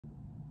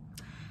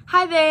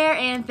Hi there,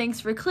 and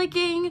thanks for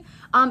clicking.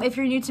 If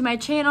you're new to my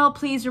channel,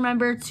 please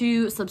remember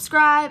to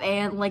subscribe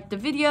and like the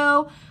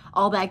video,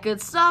 all that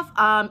good stuff.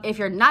 If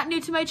you're not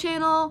new to my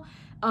channel,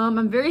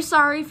 I'm very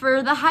sorry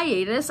for the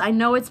hiatus. I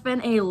know it's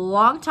been a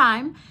long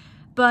time,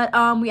 but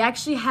we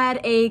actually had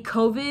a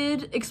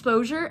COVID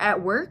exposure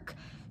at work.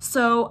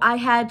 So I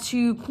had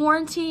to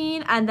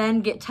quarantine and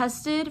then get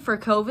tested for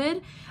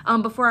COVID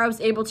before I was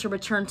able to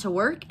return to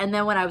work. And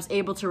then when I was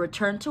able to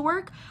return to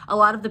work, a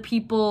lot of the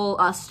people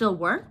still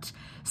weren't.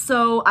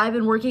 So I've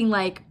been working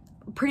like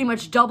pretty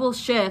much double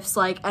shifts,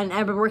 and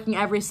I've been working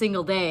every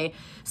single day.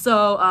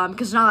 So,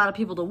 because not a lot of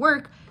people to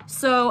work.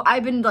 So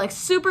I've been like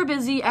super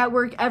busy at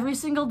work every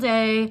single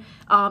day.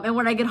 And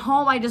when I get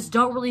home, I just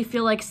don't really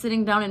feel like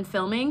sitting down and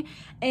filming.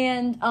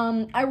 And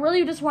I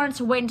really just wanted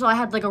to wait until I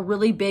had like a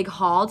really big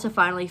haul to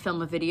finally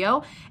film a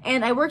video.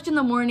 And I worked in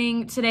the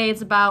morning today.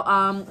 It's about,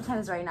 what time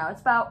is it right now? It's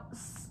about,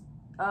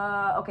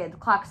 okay, the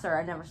clock's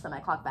I never set my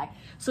clock back.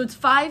 So it's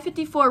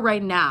 5:54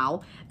 right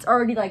now. It's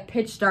already like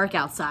pitch dark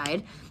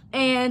outside.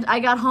 And I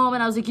got home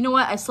and I was like, you know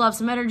what? I still have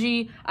some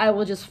energy. I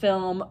will just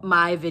film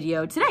my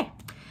video today.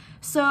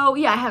 So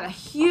yeah, I have a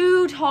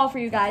huge haul for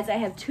you guys. I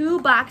have 2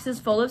 boxes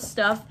full of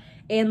stuff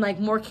and like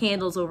more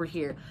candles over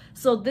here.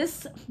 So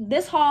this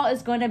haul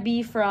is going to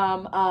be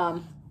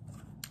from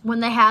when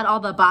they had all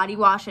the body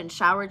wash and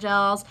shower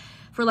gels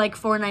for like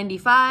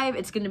 $4.95.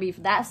 It's going to be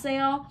for that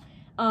sale.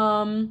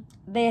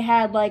 They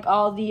had like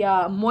all the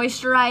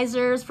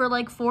moisturizers for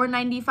like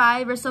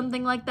 $4.95 or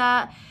something like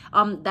that.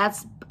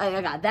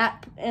 I got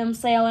that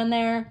sale in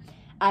there.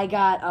 I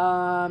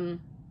got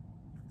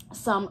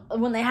some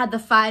when they had the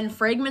fine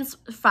fragrance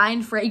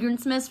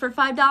mist for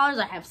 $5.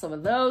 I have some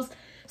of those.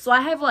 So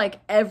I have like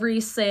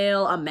every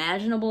sale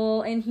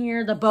imaginable in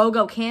here. The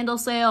BOGO candle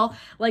sale.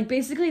 Like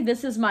basically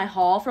this is my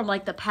haul from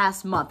like the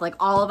past month. Like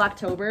all of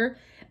October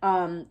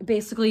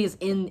basically is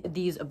in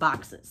these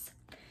boxes.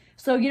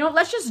 So, you know,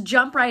 let's just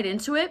jump right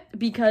into it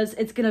because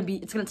it's gonna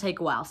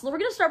take a while. So we're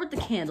gonna start with the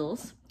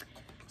candles.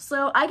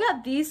 So I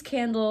got these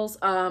candles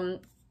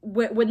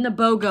when the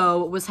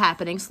BOGO was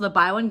happening. So the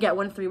buy one, get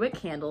one free wick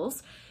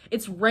candles.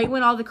 It's right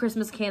when all the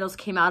Christmas candles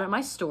came out at my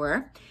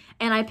store.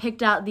 And I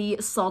picked out the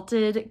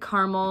salted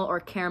caramel or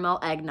caramel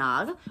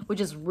eggnog,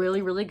 which is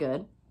really, really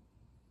good.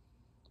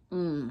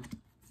 That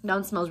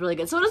one smells really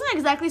good. So it doesn't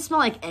exactly smell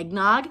like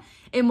eggnog.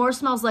 It more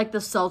smells like the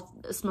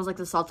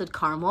salted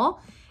caramel.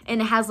 And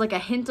it has like a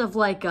hint of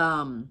like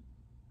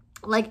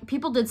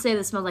people did say that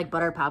it smells like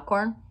butter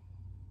popcorn.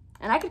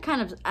 And I can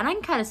kind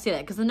of see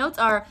that because the notes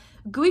are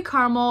gooey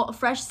caramel,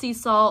 fresh sea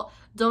salt,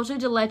 dulce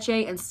de leche,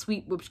 and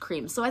sweet whipped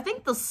cream. So I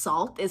think the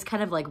salt is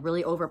kind of like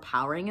really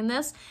overpowering in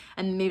this,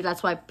 and maybe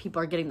that's why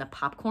people are getting the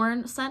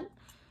popcorn scent.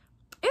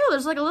 Ew,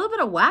 there's like a little bit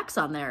of wax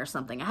on there or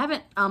something. I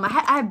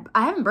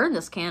haven't burned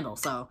this candle,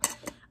 so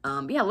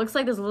yeah, it looks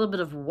like there's a little bit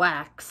of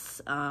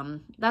wax.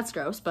 That's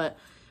gross, but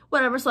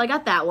whatever. So I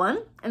got that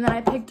one, and then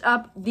I picked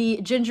up the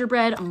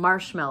gingerbread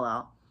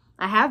marshmallow.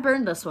 I have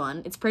burned this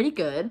one. It's pretty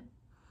good.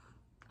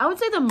 I would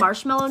say the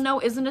marshmallow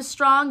note isn't as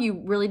strong. You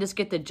really just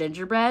get the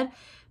gingerbread.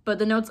 But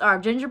the notes are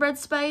gingerbread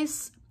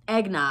spice,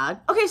 eggnog.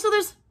 Okay, so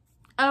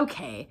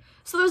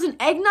there's an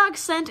eggnog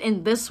scent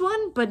in this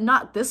one, but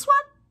not this one?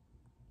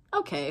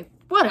 Okay,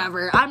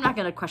 whatever. I'm not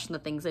going to question the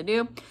things I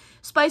do.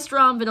 Spiced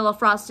rum, vanilla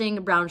frosting,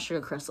 brown sugar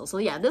crystal. So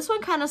yeah, this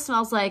one kind of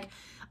smells like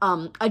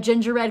a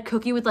gingerbread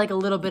cookie with like a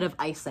little bit of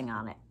icing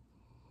on it.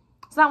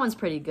 So that one's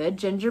pretty good.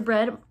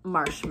 Gingerbread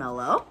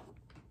marshmallow.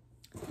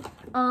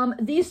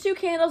 These 2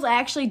 candles I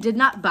actually did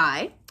not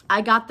buy.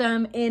 I got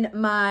them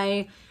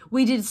in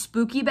we did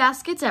spooky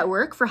baskets at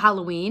work for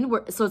Halloween.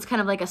 So it's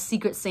kind of like a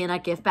Secret Santa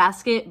gift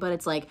basket, but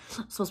it's like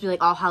supposed to be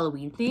like all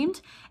Halloween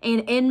themed.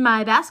 And in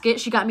my basket,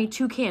 she got me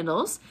 2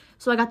 candles.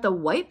 So I got the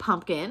white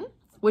pumpkin,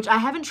 which I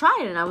haven't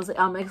tried, and I was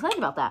excited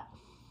about that.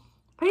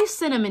 Pretty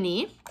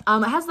cinnamony.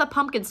 It has the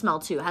pumpkin smell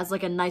too. It has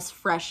like a nice,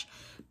 fresh,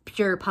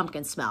 pure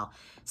pumpkin smell.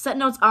 Scent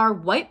notes are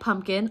white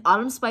pumpkin,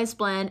 autumn spice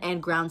blend,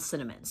 and ground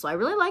cinnamon. So I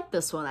really like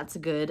this one. That's a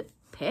good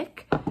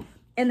pick.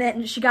 And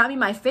then she got me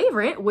my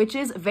favorite, which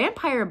is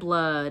vampire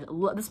blood.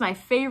 This is my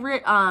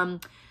favorite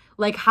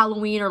like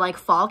Halloween or like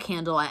fall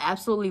candle. I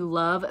absolutely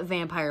love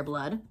vampire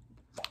blood.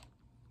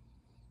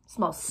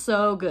 Smells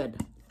so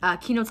good.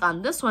 Keynotes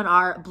on this one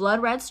are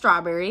blood red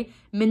strawberry,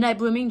 midnight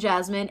blooming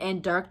jasmine,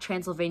 and dark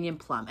Transylvanian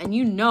plum. And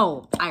you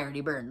know I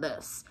already burned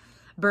this.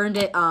 Burned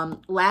it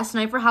last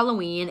night for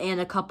Halloween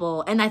and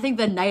I think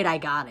the night I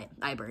got it,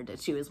 I burned it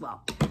too as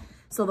well.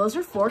 So those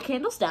are 4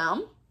 candles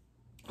down.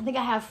 I think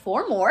I have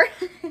 4 more.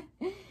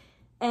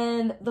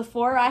 And the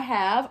 4 I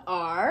have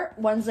are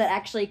ones that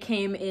actually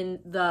came in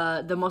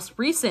the most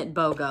recent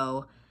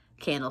BOGO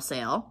candle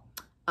sale.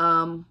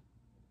 Oh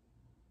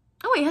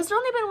wait, has there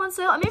only been one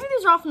sale? Maybe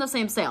these are all from the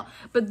same sale.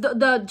 But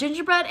the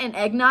gingerbread and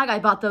eggnog, I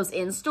bought those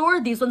in store.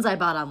 These ones I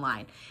bought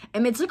online.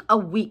 And it took a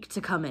week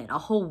to come in, a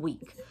whole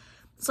week.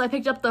 So I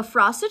picked up the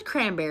frosted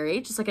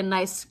cranberry, just like a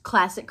nice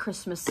classic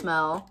Christmas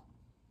smell.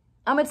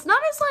 It's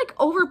not as like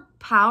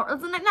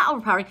not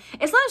overpowering.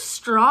 It's not as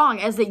strong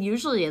as it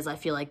usually is, I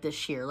feel like,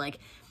 this year. Like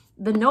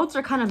the notes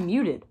are kind of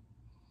muted.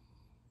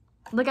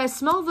 like, I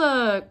smell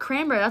the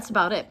cranberry. That's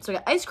about it. So I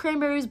got iced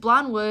cranberries,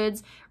 blonde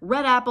woods,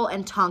 red apple,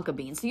 and tonka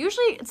beans. So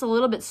usually it's a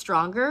little bit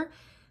stronger.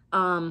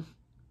 And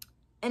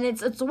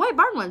it's a white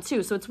barn one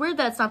too. So it's weird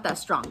that it's not that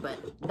strong, but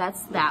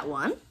that's that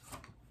one.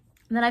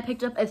 And then I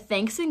picked up a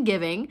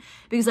Thanksgiving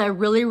because I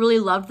really, really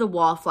loved the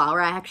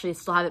wallflower. I actually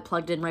still have it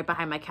plugged in right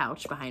behind my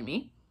couch behind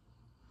me.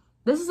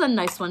 This is a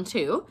nice one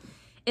too.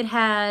 It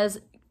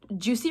has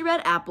juicy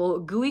red apple,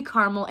 gooey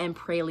caramel, and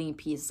praline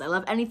pieces. I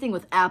love anything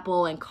with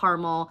apple and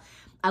caramel.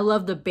 I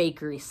love the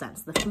bakery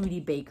scents, the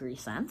foodie bakery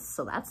scents.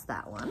 So that's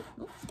that one.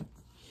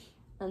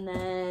 And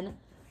then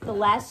the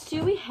last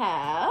two we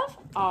have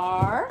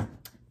are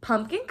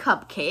pumpkin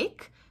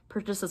cupcake.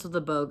 Purchased this with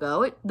a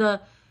BOGO.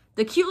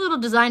 The cute little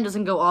design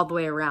doesn't go all the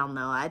way around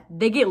though.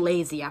 They get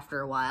lazy after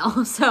a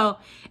while. So,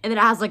 and then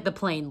it has like the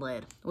plain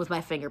lid with my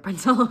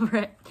fingerprints all over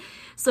it.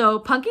 So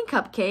pumpkin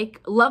cupcake,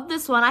 love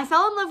this one. I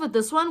fell in love with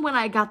this one when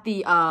I got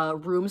the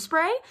room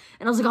spray,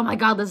 and I was like, oh my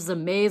god, this is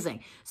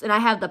amazing. So, and I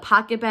have the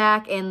pocket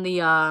back and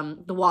the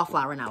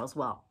wallflower now as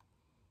well.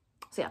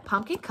 So yeah,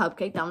 pumpkin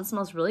cupcake, that one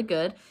smells really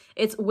good.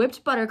 It's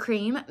whipped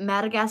buttercream,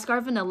 Madagascar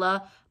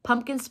vanilla,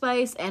 pumpkin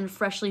spice, and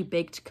freshly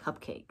baked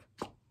cupcake.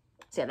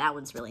 So yeah, that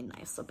one's really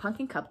nice. So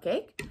pumpkin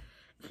cupcake.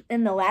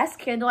 And the last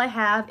candle I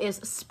have is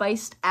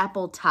spiced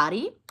apple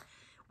toddy,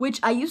 which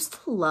I used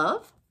to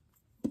love.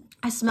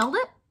 I smelled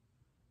it.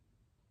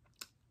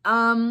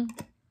 I don't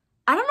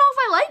know if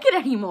I like it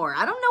anymore.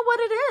 I don't know what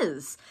it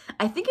is.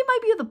 I think it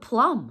might be the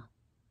plum.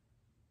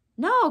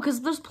 No,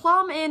 because there's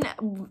plum in,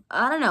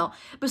 I don't know.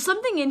 But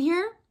something in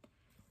here,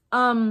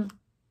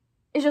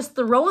 is just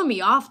throwing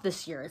me off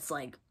this year. It's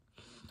like,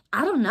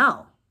 I don't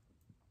know.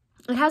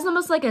 It has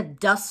almost like a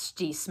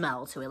dusty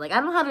smell to it. Like, I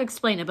don't know how to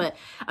explain it, but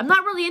I'm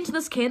not really into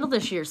this candle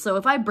this year. So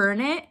if I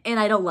burn it and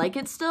I don't like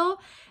it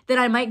still, then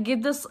I might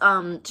give this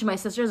to my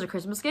sister as a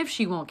Christmas gift.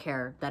 She won't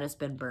care that it's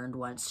been burned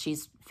once.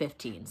 She's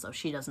 15, so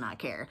she does not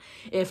care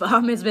if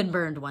it's been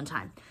burned one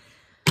time.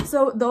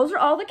 So those are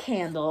all the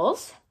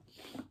candles.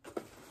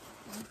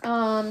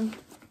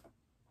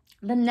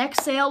 The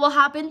next sale we'll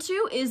hop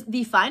into is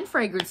the Fine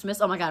Fragrance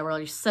Mist. Oh my god, we're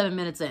already 7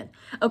 minutes in.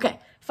 Okay,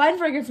 Fine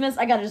Fragrance Mist,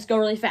 I gotta just go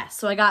really fast.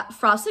 So I got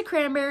Frosted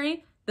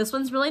Cranberry. This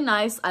one's really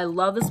nice. I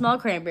love the smell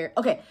of cranberry.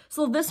 Okay,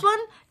 so this one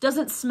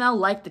doesn't smell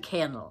like the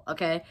candle,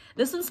 okay?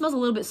 This one smells a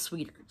little bit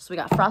sweeter. So we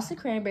got Frosted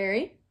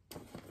Cranberry,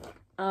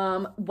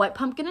 White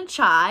Pumpkin and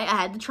Chai. I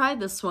had to try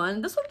this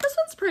one. This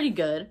one's pretty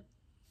good.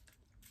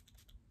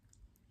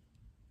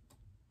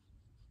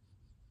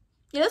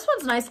 Yeah, this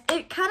one's nice.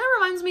 It kind of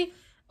reminds me,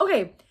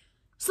 okay,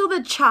 so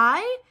the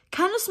chai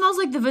kind of smells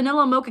like the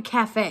Vanilla Mocha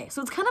Cafe.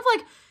 So it's kind of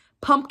like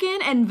pumpkin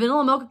and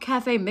Vanilla Mocha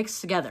Cafe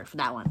mixed together for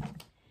that one.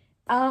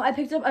 I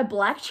picked up a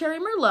Black Cherry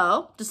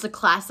Merlot, just a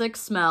classic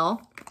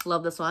smell.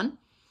 Love this one.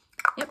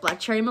 Yep, Black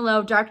Cherry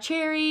Merlot, Dark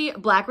Cherry,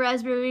 Black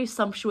Raspberry,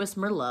 Sumptuous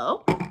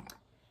Merlot.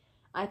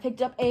 I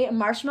picked up a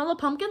Marshmallow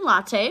Pumpkin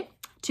Latte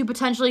to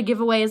potentially give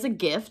away as a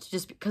gift,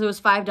 just because it was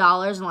 $5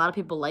 and a lot of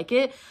people like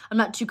it. I'm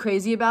not too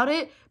crazy about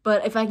it,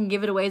 but if I can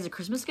give it away as a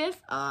Christmas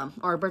gift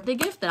or a birthday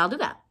gift, then I'll do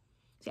that.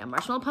 So yeah,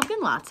 Marshmallow Pumpkin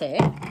Latte.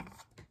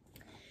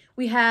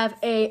 We have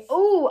a,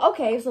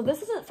 okay, so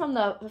this isn't from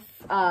the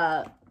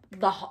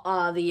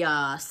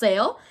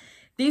sale.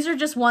 These are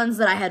just ones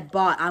that I had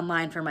bought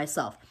online for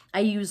myself. I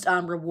used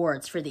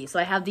rewards for these. So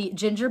I have the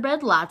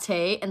Gingerbread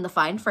Latte and the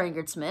Fine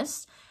Fragrance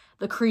Mist.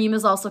 The cream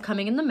is also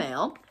coming in the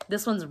mail.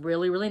 This one's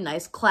really, really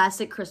nice.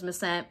 Classic Christmas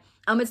scent.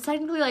 It's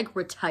technically like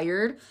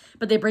retired,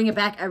 but they bring it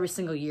back every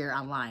single year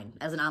online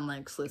as an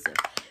online exclusive,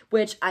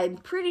 which I'm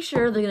pretty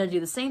sure they're going to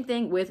do the same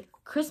thing with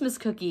Christmas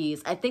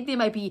cookies. I think they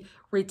might be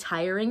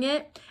retiring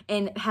it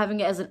and having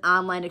it as an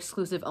online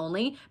exclusive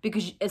only,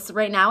 because it's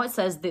right now it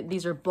says that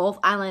these are both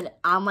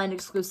online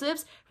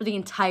exclusives for the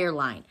entire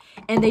line.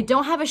 And they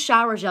don't have a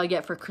shower gel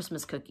yet for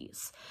Christmas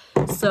cookies.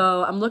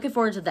 So I'm looking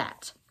forward to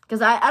that.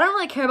 Because I don't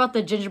really care about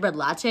the gingerbread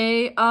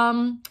latte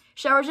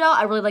shower gel.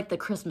 I really like the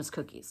Christmas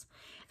cookies.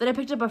 Then I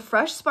picked up a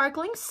Fresh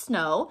Sparkling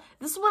Snow.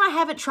 This is one I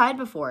haven't tried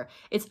before.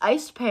 It's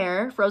iced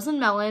pear, frozen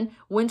melon,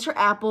 winter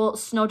apple,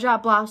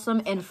 snowdrop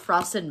blossom, and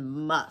frosted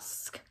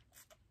musk.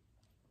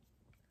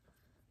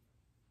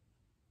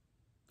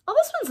 Oh,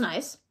 this one's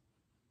nice.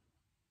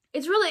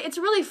 It's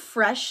a really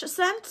fresh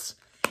scent,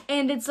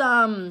 and it's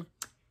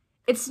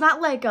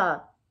not like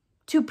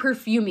too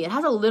perfumey. It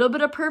has a little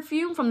bit of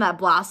perfume from that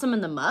blossom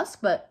and the musk,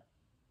 but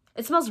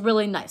it smells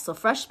really nice. So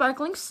Fresh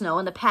Sparkling Snow,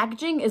 and the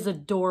packaging is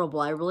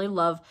adorable. I really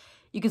love.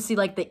 You can see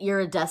like the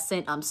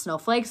iridescent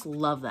snowflakes.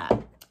 Love that.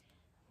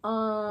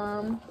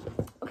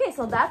 Okay,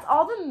 so that's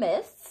all the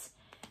mists.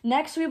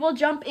 Next, we will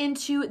jump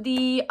into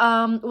the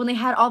when they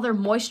had all their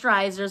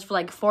moisturizers for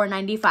like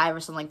 $4.95 or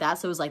something like that.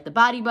 So it was like the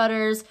body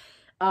butters,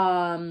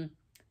 the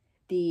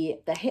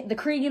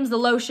creams, the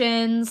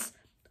lotions,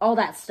 all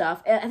that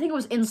stuff. I think it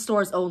was in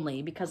stores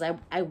only because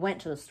I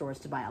went to the stores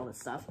to buy all this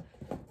stuff.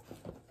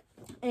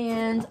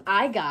 And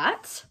I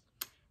got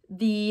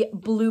the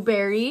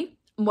blueberry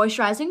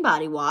moisturizing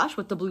body wash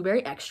with the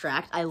blueberry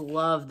extract. I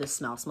love this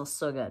smell. It smells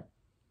so good.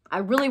 I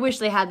really wish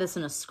they had this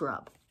in a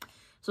scrub.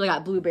 So I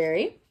got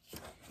blueberry.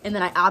 And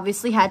then I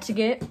obviously had to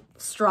get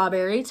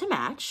strawberry to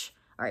match.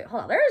 All right,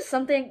 hold on.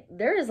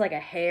 There is like a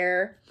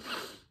hair.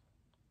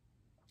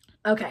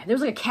 Okay,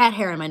 there's like a cat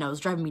hair in my nose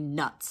driving me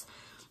nuts.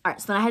 All right,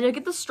 so then I had to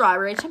get the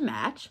strawberry to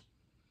match.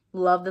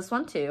 Love this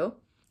one too.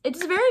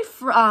 It's very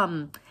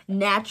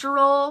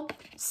natural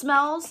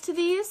smells to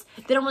these.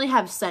 They don't really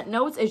have scent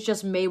notes. It's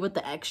just made with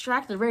the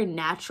extract. They're very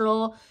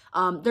natural.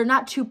 They're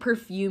not too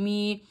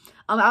perfumey.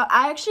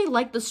 I actually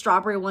like the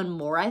strawberry one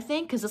more, I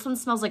think, because this one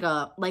smells like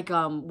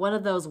one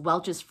of those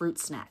Welch's fruit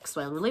snacks.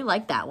 So I really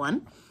like that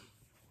one.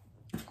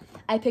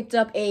 I picked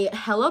up a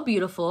Hello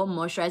Beautiful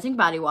moisturizing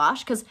body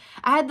wash because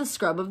I had the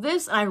scrub of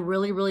this and I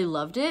really, really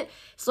loved it.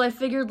 So I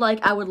figured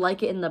like I would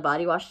like it in the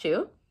body wash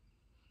too.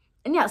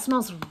 And yeah, it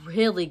smells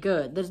really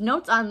good. The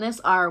notes on this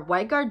are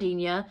white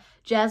gardenia,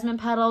 jasmine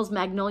petals,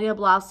 magnolia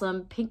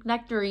blossom, pink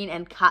nectarine,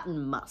 and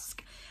cotton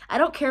musk. I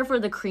don't care for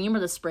the cream or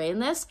the spray in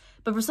this,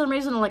 but for some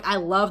reason, like, I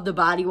love the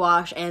body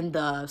wash and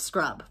the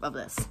scrub of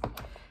this.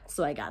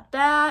 So I got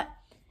that.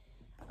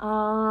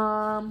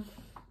 I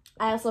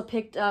also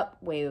picked up,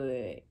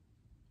 wait.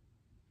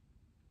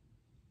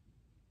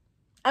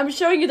 I'm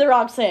showing you the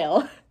wrong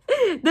sale.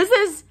 This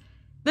is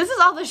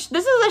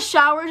a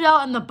shower gel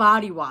and the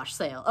body wash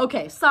sale.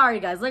 Okay, sorry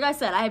guys. Like I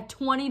said, I have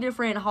 20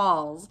 different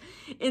hauls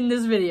in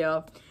this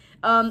video.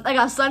 I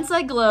got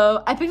Sunset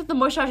Glow. I picked up the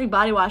moisturizing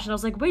body wash and I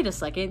was like, wait a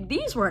second,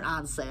 these weren't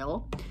on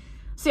sale.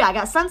 So yeah, I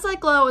got Sunset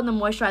Glow and the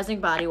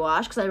moisturizing body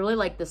wash because I really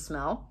like this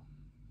smell.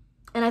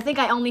 And I think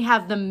I only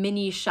have the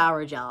mini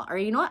shower gel. Or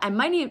you know what? I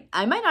might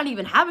not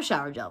even have a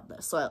shower gel of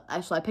this. So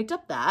I picked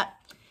up that.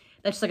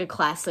 That's just like a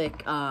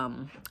classic,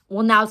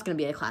 well now it's gonna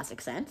be a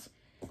classic scent.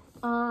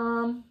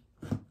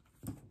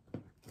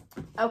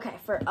 Okay,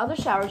 for other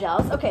shower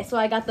gels. Okay, so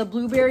I got the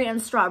blueberry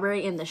and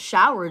strawberry in the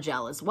shower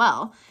gel as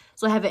well.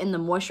 So I have it in the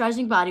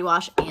moisturizing body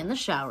wash and the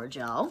shower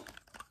gel.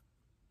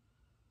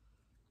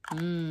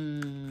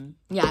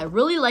 Yeah, I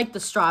really like the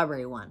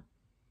strawberry one.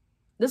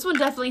 This one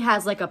definitely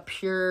has like a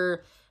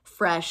pure,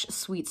 fresh,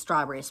 sweet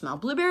strawberry smell.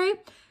 Blueberry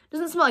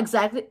doesn't smell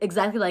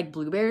exactly like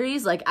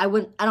blueberries. Like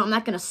I'm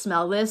not gonna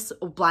smell this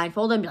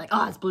blindfolded and be like,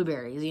 oh, it's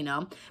blueberries, you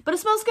know? But it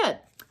smells good.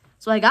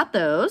 So I got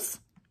those.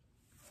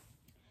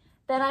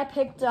 Then I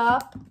picked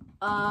up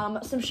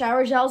some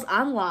shower gels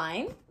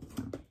online.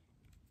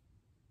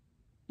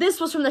 This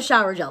was from the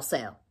shower gel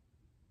sale,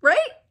 right?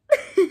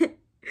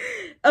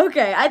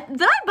 Okay,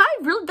 did I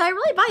really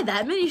buy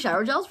that many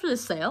shower gels for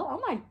this sale?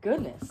 Oh my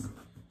goodness.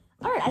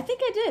 All right, I think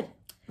I did.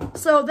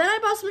 So then I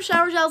bought some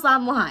shower gels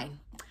online.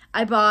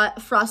 I bought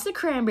Frosted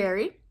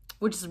Cranberry,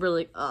 which is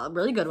really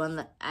good one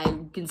that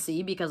I can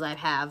see because I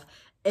have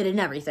it in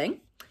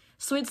everything.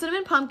 Sweet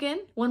Cinnamon Pumpkin,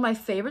 one of my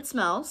favorite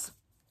smells.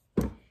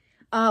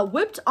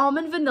 Whipped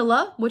Almond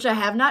Vanilla, which I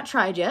have not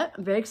tried yet.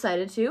 I'm very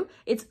excited to.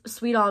 It's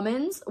sweet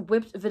almonds,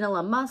 whipped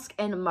vanilla musk,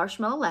 and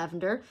marshmallow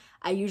lavender.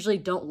 I usually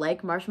don't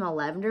like marshmallow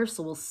lavender,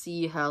 so we'll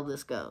see how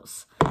this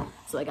goes.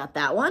 So I got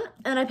that one.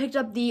 And I picked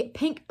up the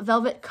Pink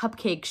Velvet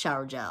Cupcake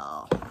Shower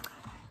Gel.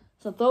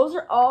 So those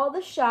are all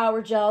the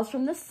shower gels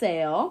from the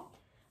sale.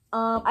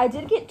 I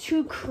did get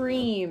 2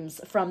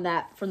 creams from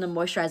the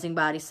moisturizing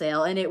body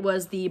sale, and it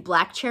was the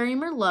Black Cherry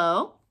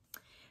Merlot.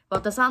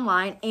 Bought this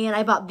online, and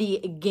I bought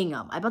the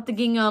Gingham. I bought the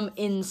Gingham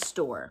in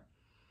store.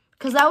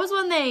 Because that was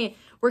when they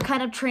were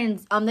kind of they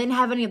didn't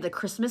have any of the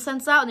Christmas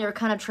scents out, and they were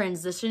kind of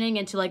transitioning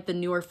into like the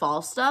newer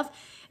fall stuff.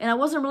 And I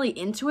wasn't really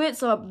into it,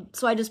 so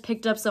I just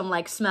picked up some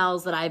like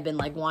smells that I've been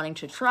like wanting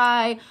to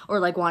try or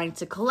like wanting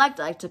to collect.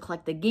 I like to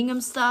collect the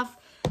Gingham stuff.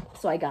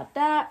 So I got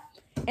that.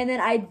 And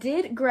then I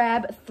did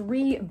grab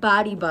 3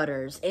 body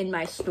butters in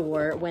my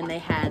store when they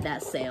had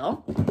that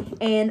sale.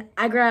 And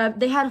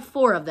they had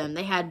 4 of them.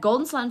 They had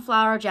Golden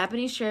Sunflower,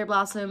 Japanese Cherry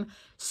Blossom,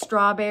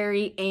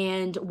 Strawberry,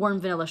 and Warm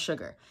Vanilla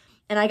Sugar.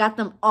 And I got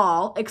them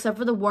all, except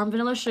for the Warm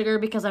Vanilla Sugar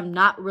because I'm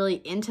not really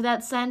into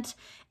that scent.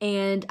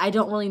 And I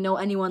don't really know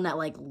anyone that,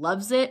 like,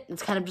 loves it.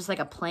 It's kind of just like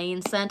a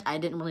plain scent. I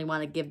didn't really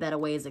want to give that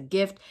away as a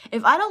gift.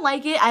 If I don't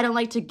like it, I don't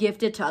like to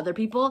gift it to other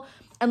people.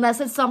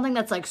 Unless it's something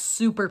that's, like,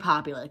 super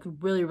popular. Like,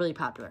 really, really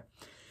popular.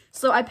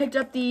 So I picked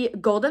up the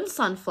Golden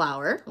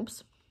Sunflower.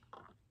 Oops.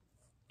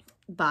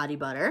 Body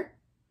butter.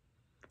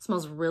 It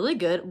smells really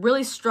good.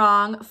 Really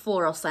strong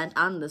floral scent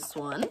on this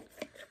one.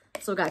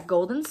 So we got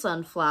Golden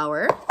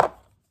Sunflower.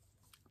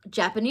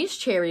 Japanese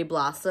Cherry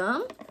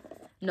Blossom.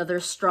 Another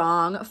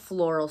strong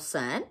floral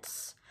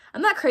scent.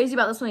 I'm not crazy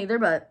about this one either,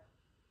 but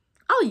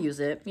I'll use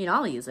it. You know,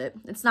 I'll use it.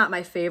 It's not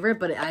my favorite,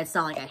 but it's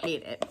not like I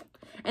hate it.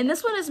 And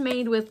this one is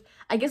made with,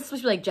 I guess it's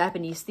supposed to be like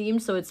Japanese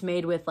themed, so it's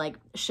made with like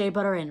shea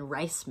butter and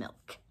rice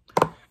milk.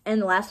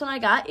 And the last one I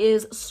got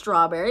is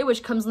Strawberry,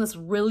 which comes in this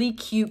really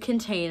cute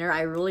container.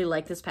 I really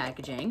like this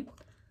packaging.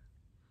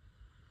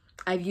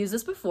 I've used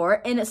this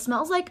before, and it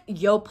smells like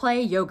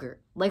Yoplait yogurt.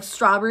 Like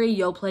strawberry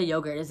Yoplait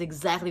yogurt is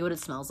exactly what it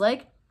smells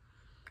like.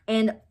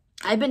 And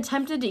I've been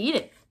tempted to eat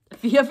it a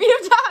few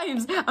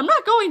times. I'm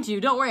not going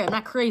to, don't worry, I'm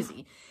not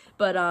crazy.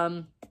 But,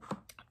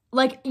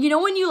 like, you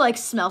know when you, like,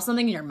 smell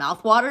something and your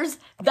mouth waters?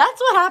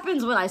 That's what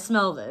happens when I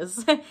smell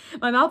this.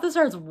 My mouth just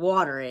starts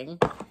watering.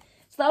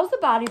 So that was the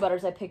body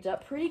butters I picked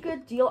up. Pretty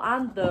good deal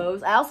on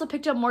those. I also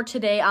picked up more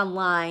today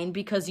online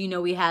because, you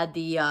know, we had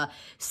the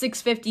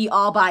 $6.50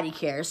 all body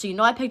care. So, you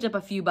know, I picked up a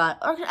few I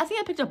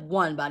think I picked up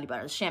one body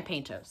butter, the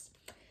champagne toast.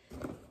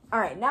 All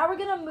right, now we're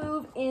going to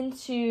move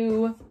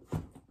into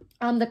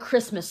the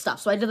Christmas stuff.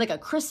 So I did like a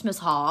Christmas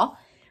haul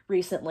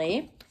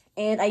recently,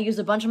 and I used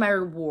a bunch of my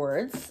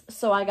rewards.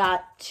 So I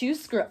got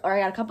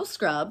a couple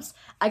scrubs.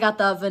 I got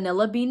the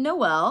Vanilla Bean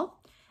Noel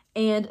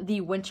and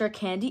the Winter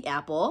Candy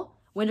Apple.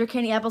 Winter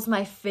Candy Apple is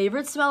my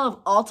favorite smell of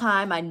all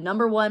time. My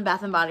 #1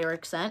 Bath & Body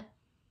Works scent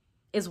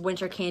is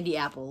Winter Candy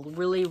Apple.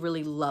 Really,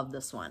 really love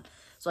this one.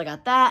 So I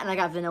got that, and I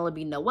got Vanilla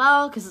Bean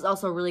Noel because it's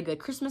also a really good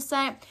Christmas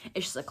scent.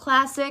 It's just a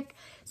classic,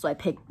 so I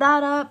picked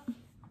that up.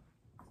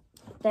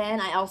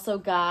 Then I also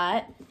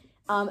got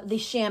the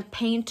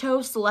Champagne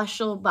Toast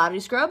Celestial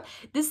Body Scrub.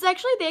 This is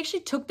they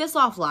actually took this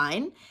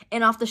offline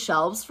and off the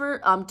shelves for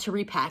to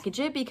repackage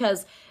it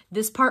because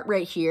this part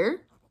right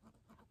here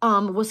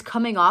was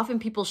coming off in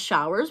people's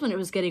showers when it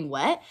was getting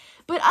wet.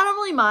 But I don't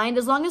really mind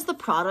as long as the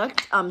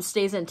product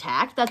stays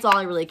intact. That's all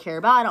I really care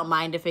about. I don't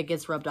mind if it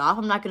gets rubbed off.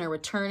 I'm not going to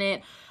return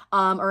it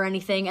or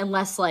anything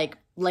unless like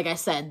I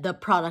said, the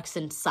products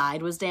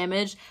inside was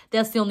damaged.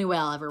 That's the only way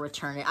I'll ever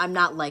return it. I'm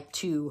not like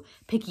too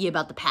picky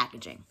about the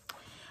packaging.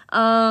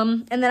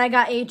 And then I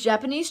got a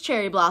Japanese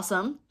Cherry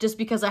Blossom just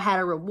because I had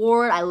a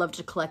reward. I love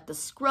to collect the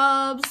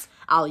scrubs.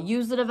 I'll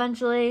use it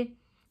eventually.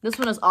 This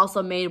one is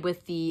also made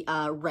with the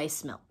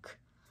rice milk.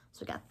 So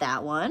we got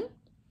that one.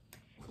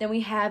 Then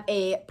we have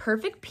a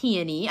Perfect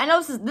Peony. I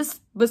know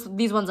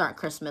these ones aren't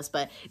Christmas,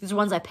 but these are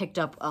ones I picked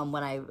up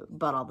when I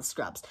bought all the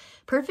scrubs.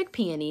 Perfect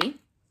Peony.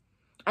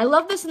 I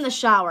love this in the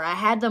shower. I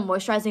had the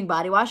moisturizing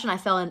body wash and I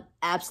fell in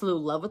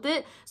absolute love with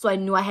it, so I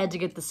knew I had to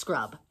get the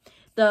scrub.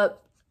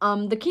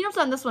 The keynotes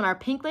on this one are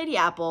Pink Lady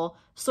Apple,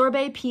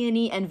 Sorbet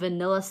Peony, and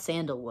Vanilla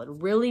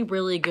Sandalwood. Really,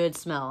 really good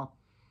smell.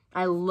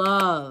 I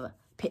love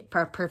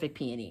Perfect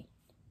Peony.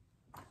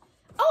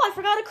 Oh, I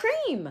forgot a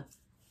cream.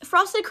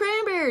 Frosted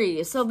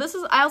Cranberry. So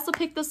I also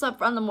picked this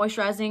up on the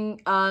moisturizing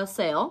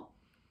sale.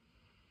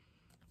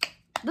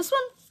 This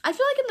one, I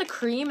feel like in the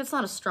cream, it's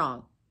not as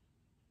strong.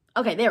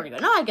 Okay, there we go.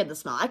 Now I get the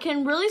smell. I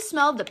can really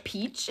smell the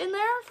peach in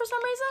there for some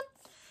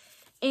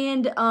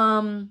reason.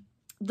 And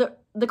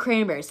the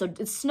cranberry. So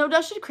it's Snow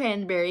Dusted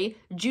Cranberry,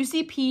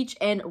 Juicy Peach,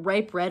 and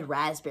Ripe Red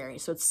Raspberry.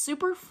 So it's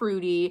super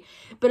fruity,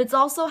 but it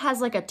also has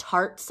like a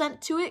tart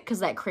scent to it because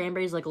that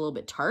cranberry is like a little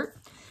bit tart.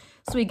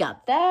 So we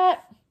got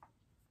that.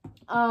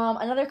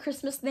 Another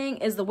Christmas thing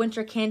is the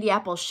Winter Candy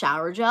Apple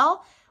Shower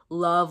Gel.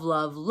 Love,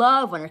 love,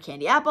 love Winter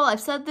Candy Apple.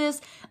 I've said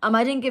this.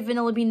 I didn't get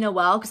Vanilla Bean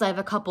Noel because I have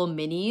a couple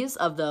minis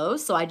of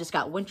those. So I just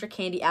got Winter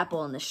Candy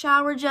Apple in the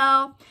shower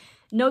gel.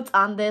 Notes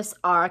on this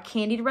are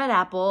Candied Red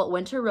Apple,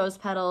 Winter Rose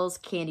Petals,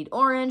 Candied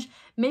Orange,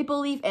 Maple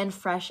Leaf, and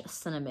Fresh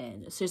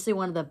Cinnamon. Seriously,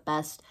 one of the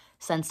best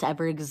scents to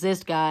ever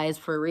exist, guys,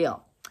 for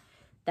real.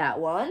 That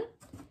one.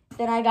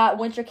 Then I got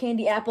Winter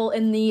Candy Apple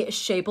in the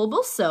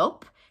Shapeable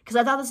Soap, because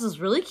I thought this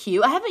was really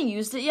cute. I haven't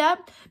used it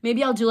yet.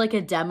 Maybe I'll do like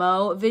a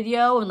demo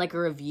video and like a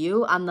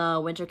review on the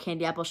Winter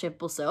Candy Apple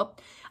Shapeable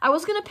Soap. I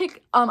was going to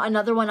pick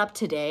another one up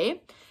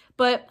today,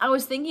 but I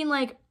was thinking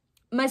like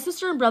my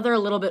sister and brother are a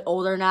little bit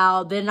older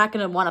now. They're not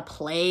going to want to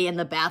play in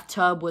the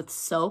bathtub with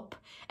soap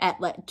at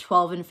like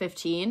 12 and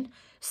 15.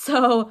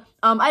 So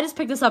I just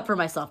picked this up for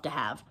myself to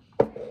have.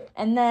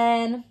 And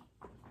then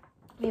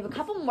we have a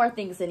couple more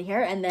things in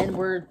here and then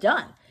we're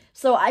done.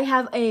 So I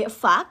have a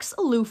Fox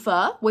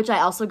loofah, which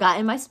I also got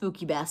in my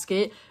spooky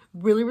basket.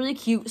 Really, really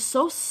cute.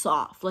 So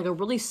soft, like a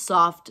really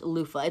soft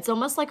loofah. It's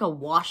almost like a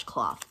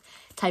washcloth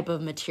type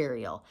of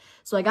material.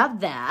 So I got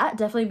that.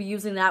 Definitely be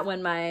using that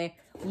when my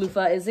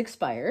loofah is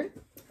expired.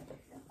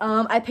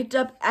 I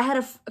had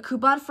a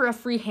coupon for a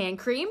free hand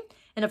cream.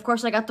 And of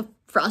course I got the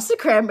Frosted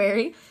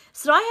Cranberry.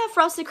 So I have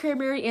Frosted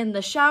Cranberry in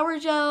the shower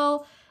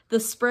gel, the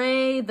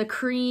spray, the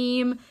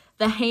cream,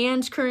 the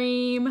hand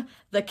cream,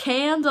 the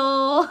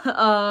candle,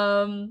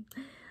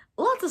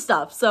 lots of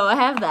stuff. So I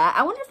have that.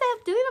 I wonder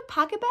if do they have a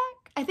pocket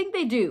bag? I think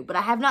they do, but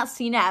I have not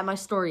seen it at my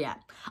store yet.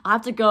 I'll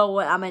have to go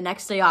on my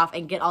next day off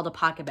and get all the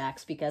pocket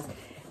bags because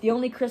the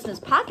only Christmas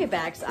pocket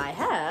bags I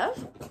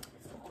have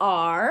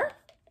are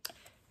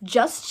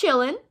Just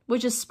Chillin',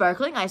 which is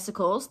sparkling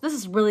icicles. This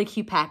is really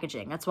cute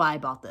packaging. That's why I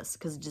bought this,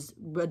 because it's just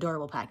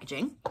adorable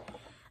packaging.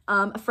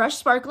 Fresh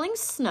Sparkling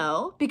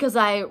Snow, because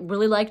I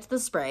really liked the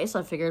spray, so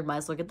I figured might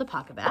as well get the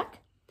pocket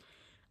back.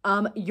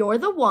 You're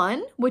the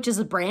One, which is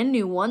a brand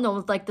new one, the one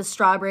with like the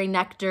strawberry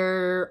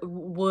nectar,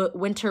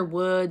 winter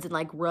woods, and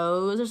like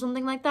rose or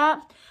something like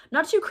that.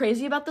 Not too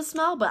crazy about the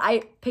smell, but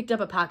I picked up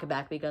a pocket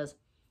back because,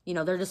 you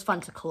know, they're just fun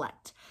to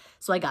collect.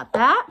 So I got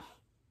that.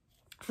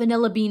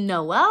 Vanilla Bean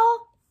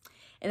Noel.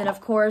 And then,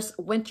 of course,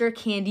 Winter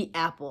Candy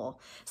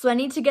Apple. So I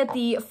need to get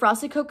the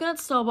Frosted Coconut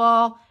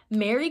Snowball,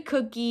 Merry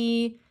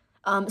Cookie,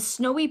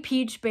 Snowy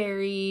Peach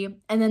Berry,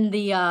 and then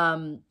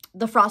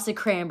the Frosted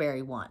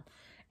Cranberry one.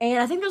 And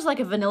I think there's like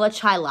a Vanilla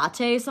Chai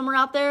Latte somewhere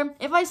out there.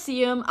 If I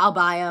see them, I'll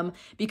buy them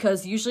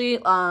because usually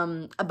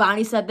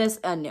Bonnie said this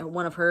in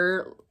one of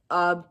her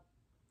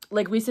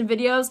like recent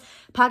videos,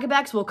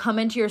 PocketBacs will come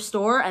into your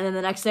store and then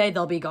the next day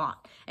they'll be gone.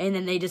 And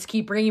then they just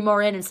keep bringing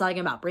more in and selling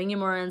them out, bringing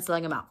more in and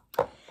selling them out.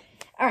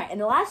 All right, and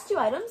the last 2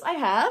 items I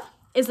have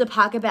is the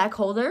PocketBac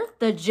holder,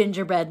 the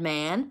gingerbread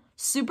man.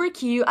 Super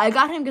cute. I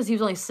got him because he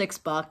was only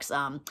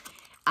 $6.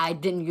 I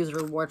didn't use a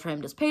reward for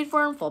him, just paid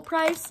for him, full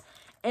price.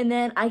 And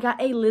then I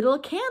got a little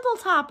candle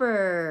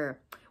topper,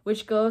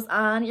 which goes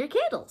on your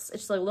candles.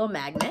 It's just like a little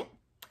magnet.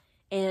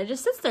 And it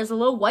just sits there. There's a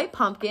little white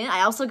pumpkin.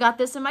 I also got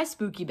this in my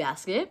spooky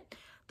basket.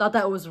 Thought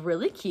that was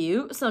really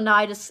cute. So now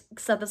I just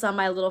set this on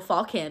my little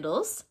fall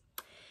candles.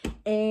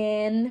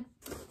 And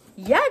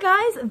yeah,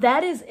 guys,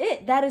 that is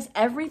it. That is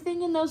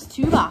everything in those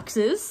 2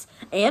 boxes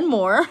and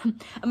more.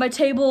 My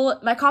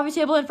coffee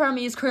table in front of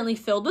me is currently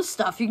filled with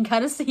stuff. You can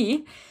kind of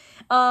see.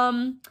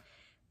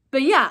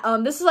 But yeah,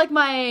 this is like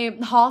my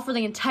haul for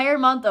the entire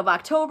month of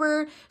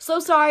October. So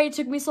sorry it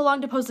took me so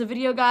long to post a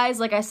video, guys.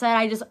 Like I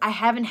said, I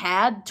haven't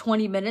had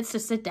 20 minutes to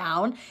sit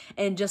down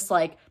and just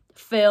like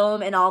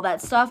film and all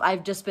that stuff.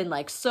 I've just been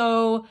like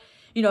so,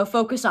 you know,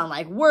 focused on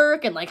like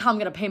work and like how I'm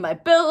gonna pay my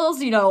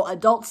bills, you know,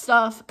 adult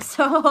stuff.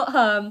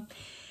 So,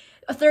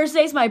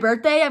 Thursday's my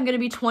birthday. I'm gonna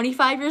be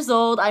 25 years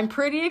old. I'm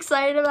pretty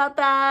excited about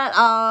that.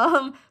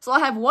 So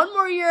I'll have 1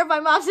 more year of my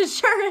mom's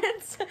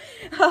insurance.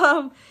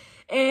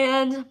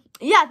 And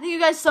yeah, thank you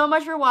guys so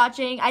much for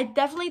watching. I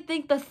definitely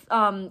think the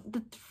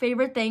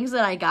favorite things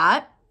that I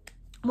got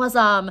was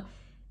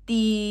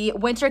the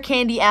Winter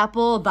Candy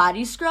Apple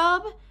Body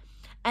Scrub.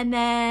 And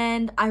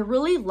then I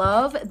really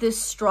love this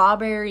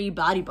strawberry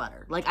body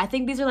butter. Like, I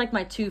think these are like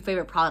my 2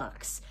 favorite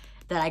products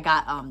that I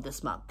got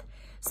this month.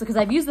 So, because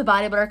I've used the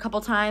body butter a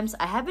couple times.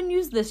 I haven't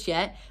used this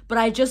yet, but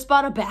I just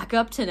bought a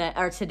backup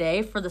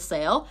today for the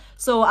sale.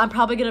 So I'm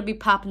probably going to be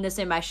popping this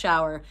in my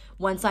shower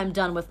once I'm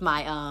done with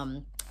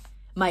my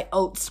my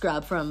oat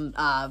scrub from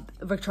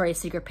Victoria's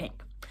Secret Pink.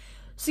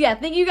 So yeah,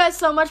 thank you guys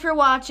so much for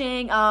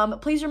watching.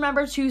 Please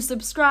remember to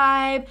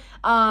subscribe.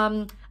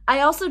 I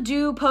also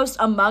do post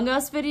Among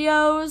Us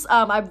videos.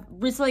 I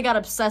recently got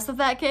obsessed with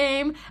that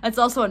game. That's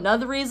also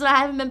another reason I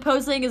haven't been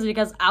posting, is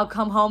because I'll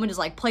come home and just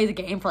like play the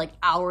game for like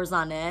hours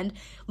on end.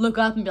 Look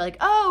up and be like,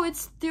 oh,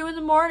 it's 2 in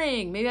the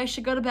morning. Maybe I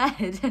should go to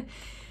bed.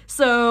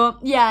 So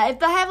yeah,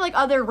 if I have like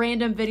other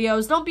random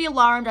videos, don't be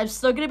alarmed. I'm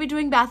still going to be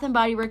doing Bath &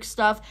 Body Works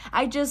stuff.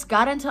 I just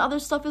got into other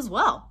stuff as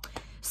well.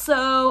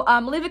 So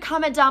leave a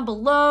comment down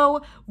below.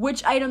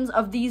 Which items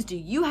of these do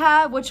you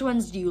have? Which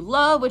ones do you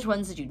love? Which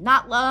ones did you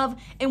not love?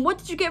 And what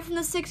did you get from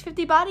the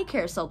 650 body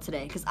care sale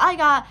today? Because I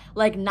got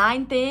like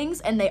 9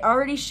 things and they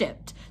already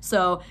shipped.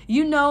 So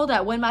you know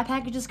that when my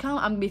packages come,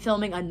 I'm going to be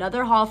filming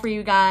another haul for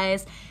you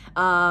guys.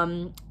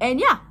 And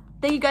yeah,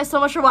 thank you guys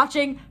so much for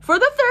watching for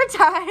the 3rd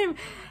time.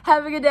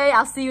 Have a good day.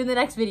 I'll see you in the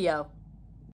next video.